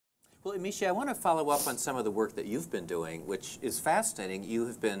Well, Amishi, I want to follow up on some of the work that you've been doing, which is fascinating. You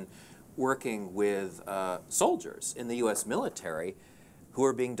have been working with soldiers in the U.S. military who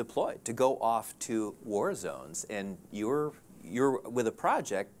are being deployed to go off to war zones, and you're with a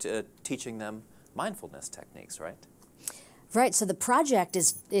project teaching them mindfulness techniques, right? Right. So the project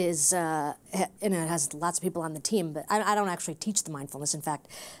is and it has lots of people on the team, but I don't actually teach the mindfulness. In fact,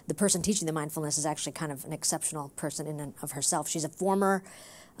 the person teaching the mindfulness is actually kind of an exceptional person in and of herself. She's a former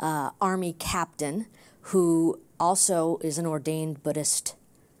Army captain who also is an ordained Buddhist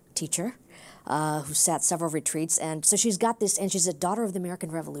teacher who sat several retreats. And so she's got this, and she's a daughter of the American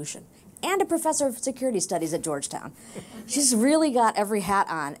Revolution and a professor of security studies at Georgetown. She's really got every hat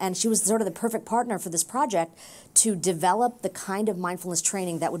on, and she was sort of the perfect partner for this project to develop the kind of mindfulness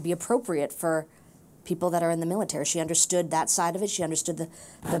training that would be appropriate for people that are in the military. She understood that side of it. She understood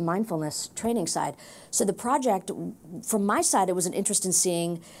the mindfulness training side. So the project, from my side, it was an interest in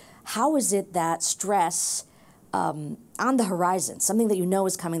seeing how is it that stress on the horizon, something that you know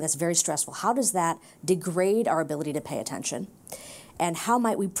is coming that's very stressful, how does that degrade our ability to pay attention? And how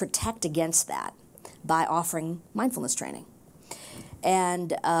might we protect against that by offering mindfulness training?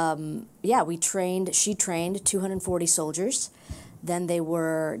 And yeah, she trained 240 soldiers. Then they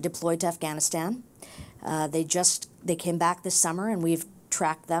were deployed to Afghanistan. They came back this summer, and we've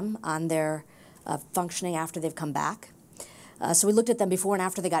tracked them on their functioning after they've come back. So we looked at them before and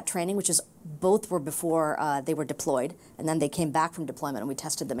after they got training, which is both were before they were deployed, and then they came back from deployment, and we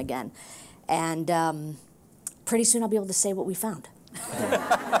tested them again. And pretty soon I'll be able to say what we found.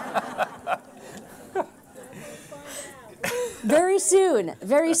 Very soon,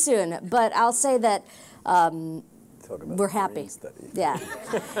 very soon. But I'll say that we're happy. Yeah.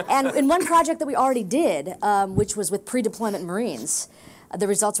 And in one project that we already did, which was with pre-deployment Marines, the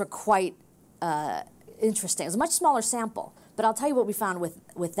results were quite interesting. It was a much smaller sample. But I'll tell you what we found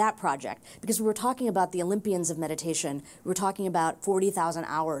with that project, because we were talking about the Olympians of meditation. We were talking about 40,000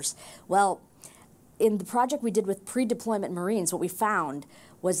 hours. Well, in the project we did with pre-deployment Marines, what we found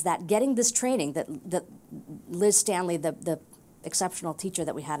was that getting this training that Liz Stanley, the exceptional teacher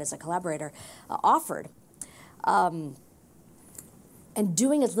that we had as a collaborator, offered, and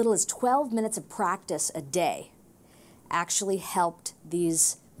doing as little as 12 minutes of practice a day actually helped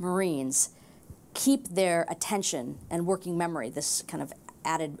these Marines keep their attention and working memory, this kind of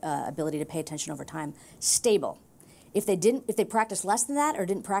added ability to pay attention over time, stable. If they practiced less than that or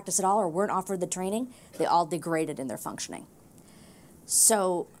didn't practice at all or weren't offered the training, they all degraded in their functioning.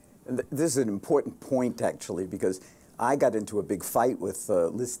 So this is an important point, actually, because I got into a big fight with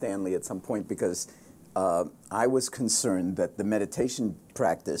Liz Stanley at some point because I was concerned that the meditation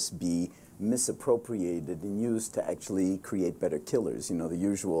practice be misappropriated and used to actually create better killers. You know, the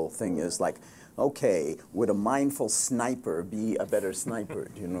usual thing is like, okay, would a mindful sniper be a better sniper?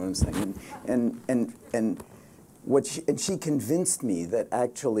 Do you know what I'm saying? And she convinced me that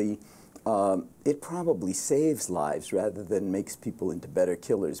actually it probably saves lives rather than makes people into better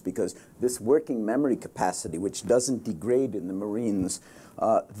killers, because this working memory capacity, which doesn't degrade in the Marines,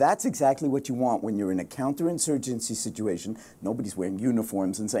 that's exactly what you want when you're in a counterinsurgency situation. Nobody's wearing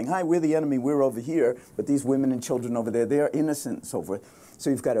uniforms and saying, hi, we're the enemy, we're over here, but these women and children over there, they are innocent and so forth. So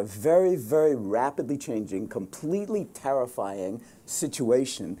you've got a very, very rapidly changing, completely terrifying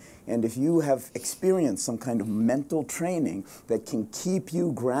situation. And if you have experienced some kind of mental training that can keep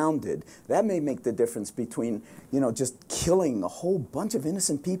you grounded, that may make the difference between, you know, just killing a whole bunch of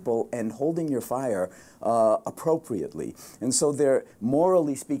innocent people and holding your fire appropriately. And so they're,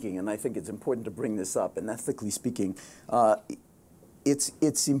 morally speaking, and I think it's important to bring this up, and ethically speaking,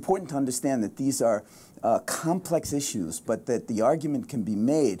 it's important to understand that these are complex issues, but that the argument can be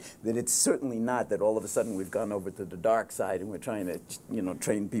made that it's certainly not that all of a sudden we've gone over to the dark side and we're trying to, you know,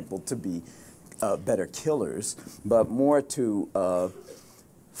 train people to be better killers, but more to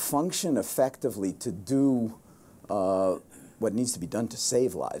function effectively to do what needs to be done to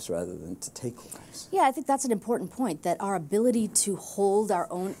save lives rather than to take lives. Yeah, I think that's an important point, that our ability to hold our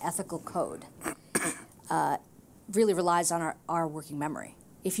own ethical code really relies on our working memory.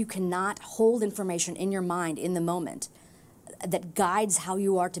 If you cannot hold information in your mind in the moment that guides how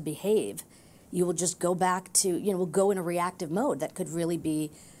you are to behave, you will just go back to, you know, will go in a reactive mode that could really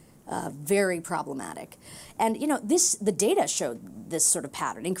be very problematic. And, you know, the data showed this sort of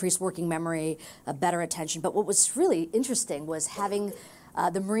pattern, increased working memory, better attention. But what was really interesting was having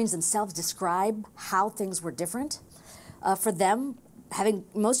the Marines themselves describe how things were different. For them,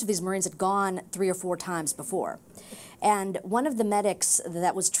 most of these Marines had gone 3 or 4 times before. And one of the medics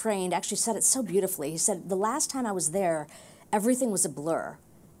that was trained actually said it so beautifully. He said, the last time I was there, everything was a blur.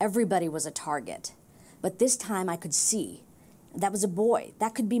 Everybody was a target. But this time I could see That was a boy.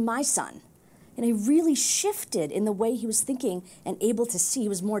 That could be my son. And he really shifted in the way he was thinking and able to see. He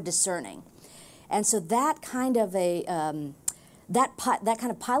was more discerning. And so that kind of that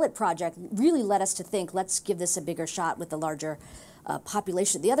kind of pilot project really led us to think, let's give this a bigger shot with the larger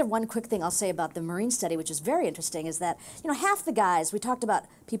population. The other one quick thing I'll say about the Marine study, which is very interesting, is that half the guys, we talked about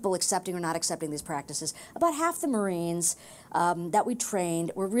people accepting or not accepting these practices, about half the Marines that we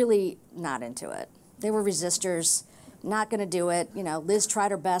trained were really not into it. They were resistors, not going to do it. Liz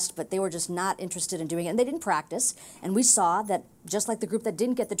tried her best, but they were just not interested in doing it, and they didn't practice. And we saw that just like the group that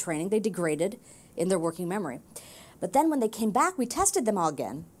didn't get the training, they degraded in their working memory. But then when they came back, we tested them all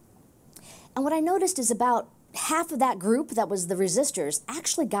again. And what I noticed is about half of that group that was the resistors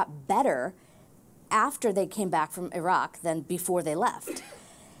actually got better after they came back from Iraq than before they left.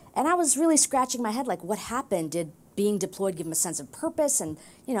 And I was really scratching my head, like, what happened? Did being deployed give them a sense of purpose, and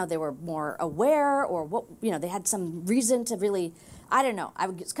they were more aware, or what? They had some reason to really, I don't know. I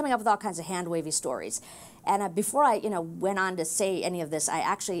was coming up with all kinds of hand-wavy stories. And before I went on to say any of this, I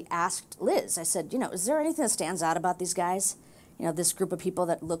actually asked Liz. I said, is there anything that stands out about these guys? This group of people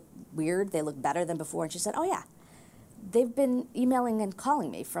that look weird, they look better than before. And she said, oh yeah, they've been emailing and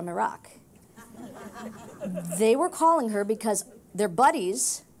calling me from Iraq. They were calling her because their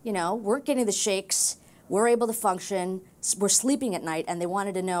buddies, weren't getting the shakes, were able to function, were sleeping at night, and they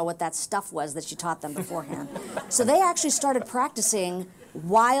wanted to know what that stuff was that she taught them beforehand. So they actually started practicing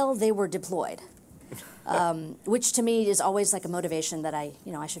while they were deployed, which to me is always like a motivation that I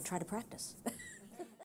should try to practice.